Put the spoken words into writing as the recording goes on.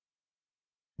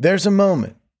There's a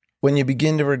moment when you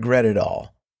begin to regret it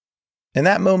all, and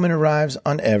that moment arrives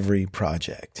on every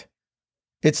project.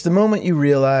 It's the moment you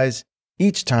realize,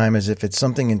 each time as if it's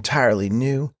something entirely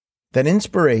new, that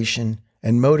inspiration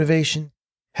and motivation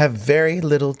have very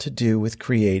little to do with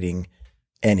creating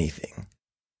anything.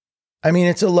 I mean,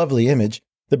 it's a lovely image,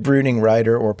 the brooding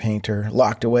writer or painter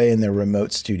locked away in their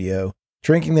remote studio,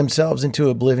 drinking themselves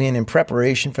into oblivion in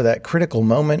preparation for that critical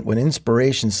moment when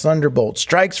inspiration's thunderbolt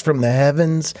strikes from the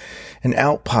heavens and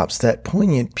out pops that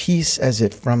poignant piece as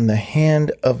if from the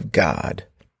hand of God.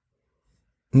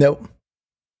 Nope.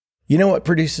 You know what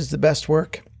produces the best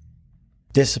work?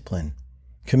 Discipline,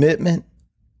 commitment,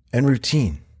 and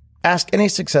routine. Ask any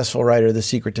successful writer the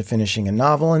secret to finishing a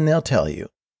novel and they'll tell you.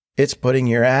 It's putting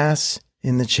your ass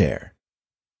in the chair.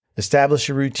 Establish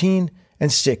a routine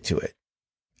and stick to it.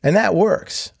 And that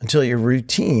works until your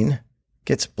routine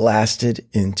gets blasted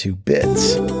into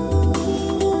bits.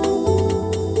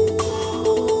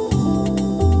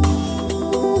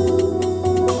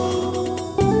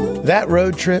 That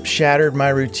road trip shattered my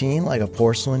routine like a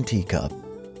porcelain teacup.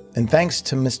 And thanks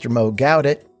to Mr. Mo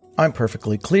Gaudet, I'm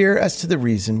perfectly clear as to the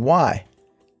reason why.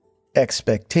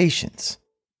 Expectations.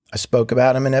 I spoke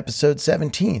about them in episode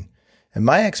 17, and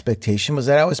my expectation was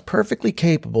that I was perfectly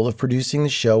capable of producing the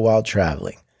show while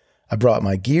traveling. I brought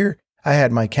my gear, I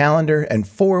had my calendar, and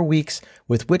 4 weeks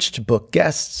with which to book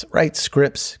guests, write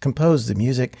scripts, compose the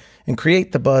music, and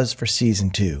create the buzz for season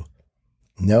 2.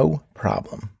 No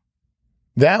problem.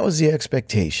 That was the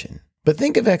expectation. But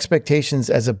think of expectations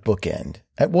as a bookend,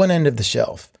 at one end of the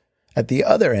shelf. At the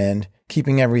other end,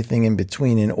 keeping everything in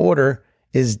between in order,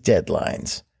 is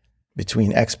deadlines.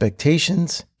 Between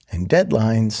expectations and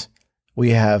deadlines,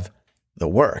 we have the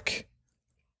work.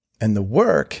 And the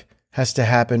work has to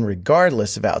happen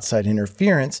regardless of outside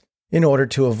interference in order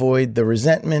to avoid the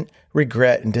resentment,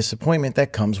 regret, and disappointment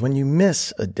that comes when you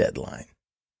miss a deadline.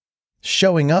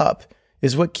 Showing up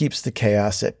is what keeps the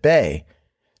chaos at bay.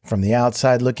 From the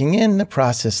outside looking in, the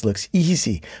process looks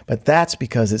easy, but that's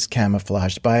because it's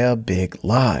camouflaged by a big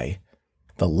lie.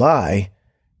 The lie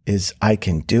is, I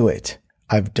can do it.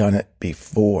 I've done it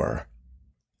before.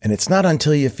 And it's not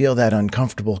until you feel that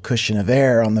uncomfortable cushion of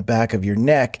air on the back of your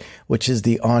neck, which is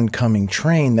the oncoming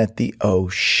train, that the oh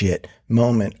shit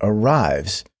moment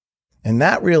arrives. And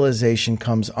that realization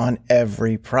comes on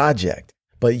every project.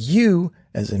 But you,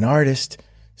 as an artist,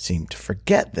 seem to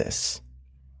forget this.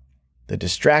 The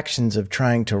distractions of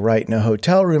trying to write in a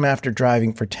hotel room after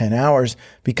driving for 10 hours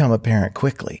become apparent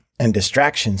quickly, and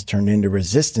distractions turn into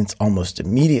resistance almost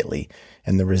immediately,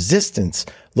 and the resistance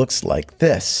looks like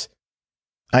this.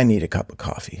 I need a cup of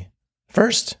coffee.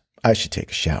 First, I should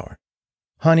take a shower.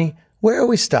 Honey, where are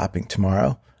we stopping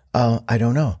tomorrow? I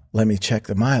don't know. Let me check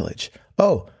the mileage.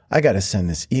 Oh, I got to send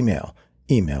this email.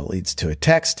 Email leads to a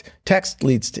text. Text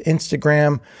leads to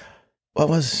Instagram. What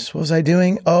was I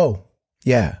doing? Oh,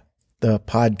 yeah. The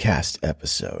podcast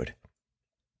episode.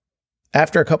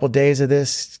 After a couple days of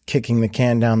this, kicking the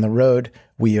can down the road,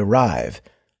 we arrive.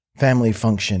 Family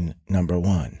function number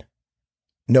 1.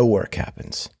 No work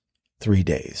happens. 3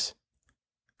 days.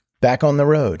 Back on the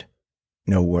road.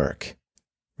 No work.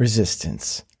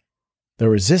 Resistance. The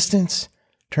resistance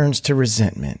turns to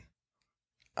resentment.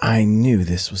 I knew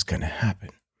this was going to happen.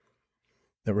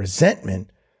 The resentment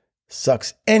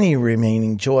sucks any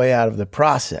remaining joy out of the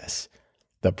process.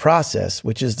 The process,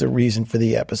 which is the reason for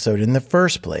the episode in the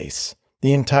first place.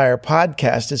 The entire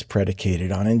podcast is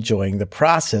predicated on enjoying the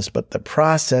process, but the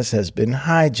process has been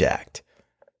hijacked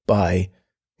by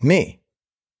me.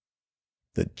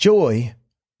 The joy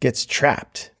gets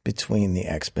trapped between the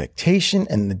expectation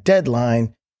and the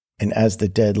deadline, and as the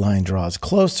deadline draws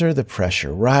closer, the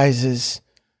pressure rises.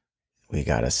 We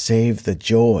gotta save the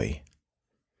joy.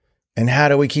 And how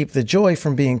do we keep the joy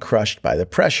from being crushed by the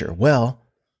pressure? Well,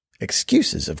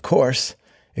 excuses, of course.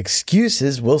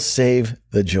 Excuses will save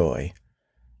the joy.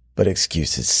 But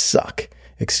excuses suck.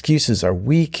 Excuses are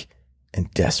weak and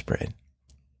desperate.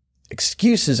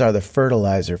 Excuses are the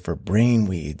fertilizer for brain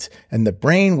weeds, and the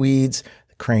brain weeds,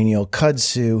 the cranial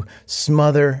kudzu,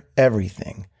 smother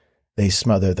everything. They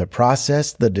smother the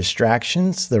process, the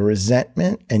distractions, the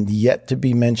resentment, and yet to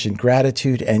be mentioned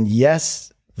gratitude, and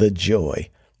yes, the joy.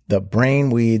 The brain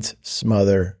weeds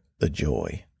smother the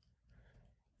joy.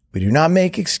 We do not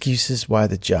make excuses why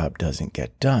the job doesn't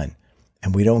get done.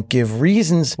 And we don't give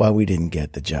reasons why we didn't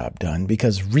get the job done,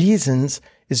 because reasons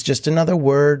is just another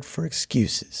word for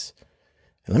excuses.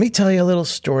 And let me tell you a little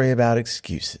story about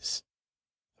excuses.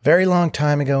 A very long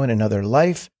time ago in another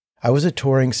life, I was a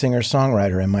touring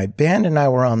singer-songwriter, and my band and I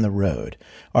were on the road.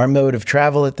 Our mode of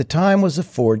travel at the time was a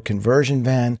Ford conversion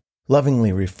van,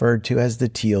 lovingly referred to as the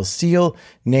teal seal,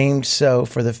 named so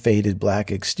for the faded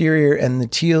black exterior and the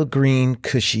teal green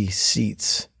cushy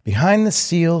seats. Behind the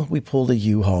seal, we pulled a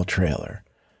U-Haul trailer.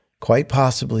 Quite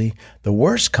possibly the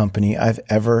worst company I've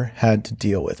ever had to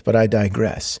deal with, but I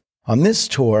digress. On this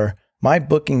tour, my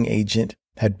booking agent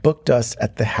had booked us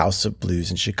at the House of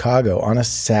Blues in Chicago on a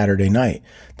Saturday night.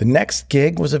 The next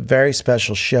gig was a very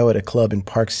special show at a club in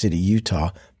Park City,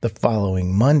 Utah, the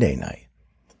following Monday night.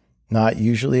 Not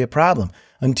usually a problem,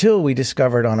 until we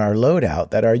discovered on our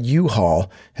loadout that our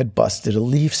U-Haul had busted a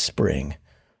leaf spring.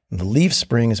 The leaf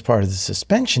spring is part of the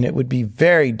suspension. It would be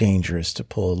very dangerous to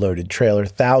pull a loaded trailer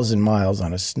 1,000 miles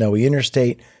on a snowy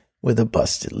interstate with a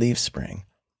busted leaf spring.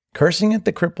 Cursing at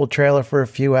the crippled trailer for a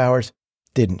few hours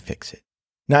didn't fix it.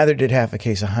 Neither did half a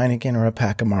case of Heineken or a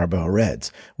pack of Marlboro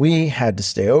Reds. We had to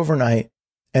stay overnight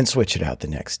and switch it out the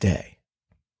next day.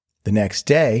 The next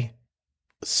day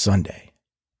was Sunday,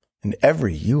 and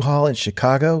every U-Haul in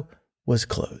Chicago was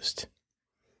closed.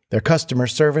 Their customer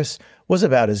service was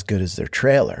about as good as their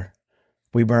trailer.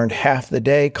 We burned half the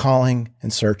day calling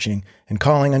and searching and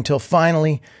calling until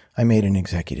finally I made an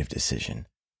executive decision.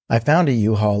 I found a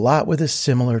U-Haul lot with a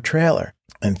similar trailer.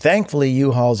 And thankfully,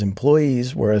 U-Haul's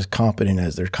employees were as competent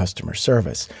as their customer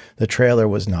service. The trailer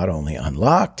was not only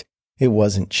unlocked, it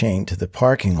wasn't chained to the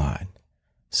parking lot.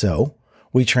 So,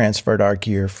 we transferred our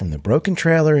gear from the broken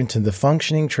trailer into the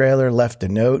functioning trailer, left a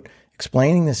note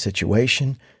explaining the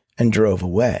situation, and drove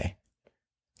away.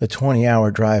 The 20-hour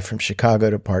drive from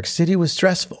Chicago to Park City was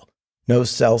stressful. No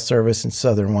cell service in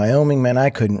southern Wyoming meant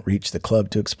I couldn't reach the club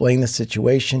to explain the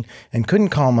situation and couldn't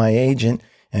call my agent,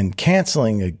 and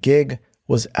canceling a gig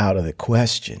was out of the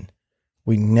question.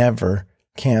 We never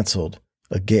canceled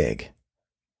a gig.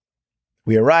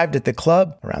 We arrived at the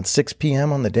club around 6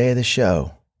 p.m. on the day of the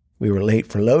show. We were late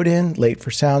for load-in, late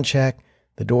for sound check.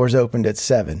 The doors opened at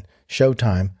 7.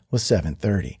 Showtime was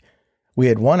 7:30. We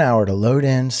had 1 hour to load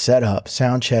in, set up,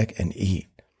 sound check, and eat.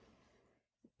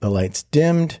 The lights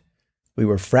dimmed. We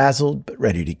were frazzled but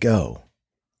ready to go.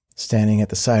 Standing at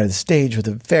the side of the stage with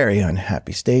a very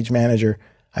unhappy stage manager,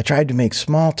 I tried to make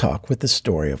small talk with the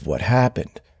story of what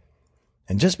happened.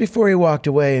 And just before he walked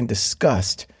away in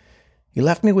disgust, he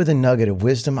left me with a nugget of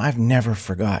wisdom I've never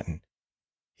forgotten.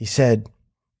 He said,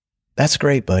 "That's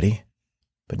great, buddy,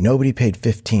 but nobody paid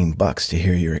 $15 to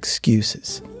hear your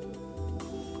excuses."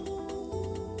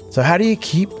 So how do you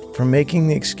keep from making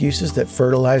the excuses that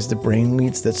fertilize the brain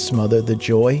weeds that smother the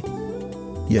joy?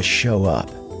 You show up,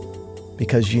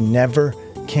 because you never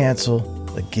cancel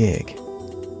a gig.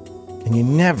 And you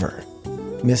never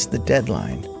miss the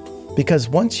deadline, because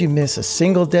once you miss a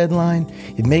single deadline,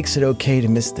 it makes it okay to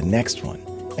miss the next one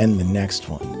and the next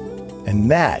one. And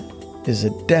that is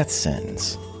a death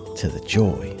sentence to the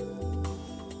joy.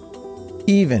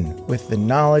 Even with the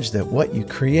knowledge that what you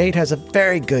create has a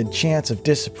very good chance of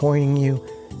disappointing you,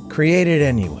 create it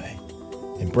anyway.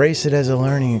 Embrace it as a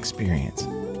learning experience.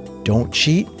 Don't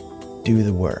cheat, do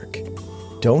the work.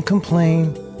 Don't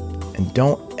complain, and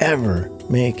don't ever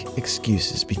make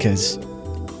excuses, because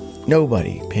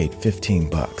nobody paid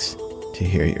 $15 to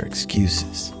hear your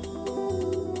excuses.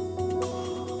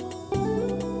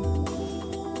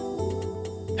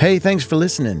 Hey, thanks for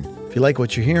listening. If you like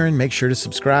what you're hearing, make sure to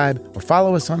subscribe or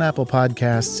follow us on Apple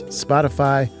Podcasts,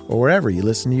 Spotify, or wherever you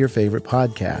listen to your favorite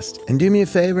podcast. And do me a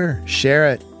favor, share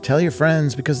it. Tell your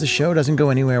friends, because the show doesn't go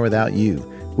anywhere without you.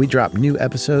 We drop new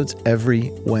episodes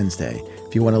every Wednesday.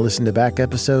 If you want to listen to back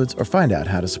episodes or find out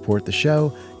how to support the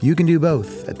show, you can do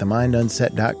both at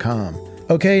themindunset.com.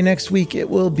 Okay, next week it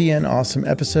will be an awesome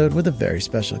episode with a very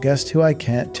special guest who I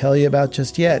can't tell you about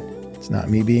just yet. It's not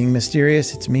me being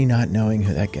mysterious, it's me not knowing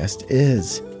who that guest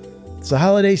is. It's the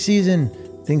holiday season.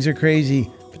 Things are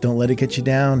crazy, but don't let it get you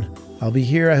down. I'll be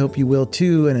here. I hope you will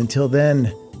too. And until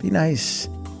then, be nice.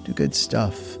 Do good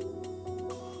stuff.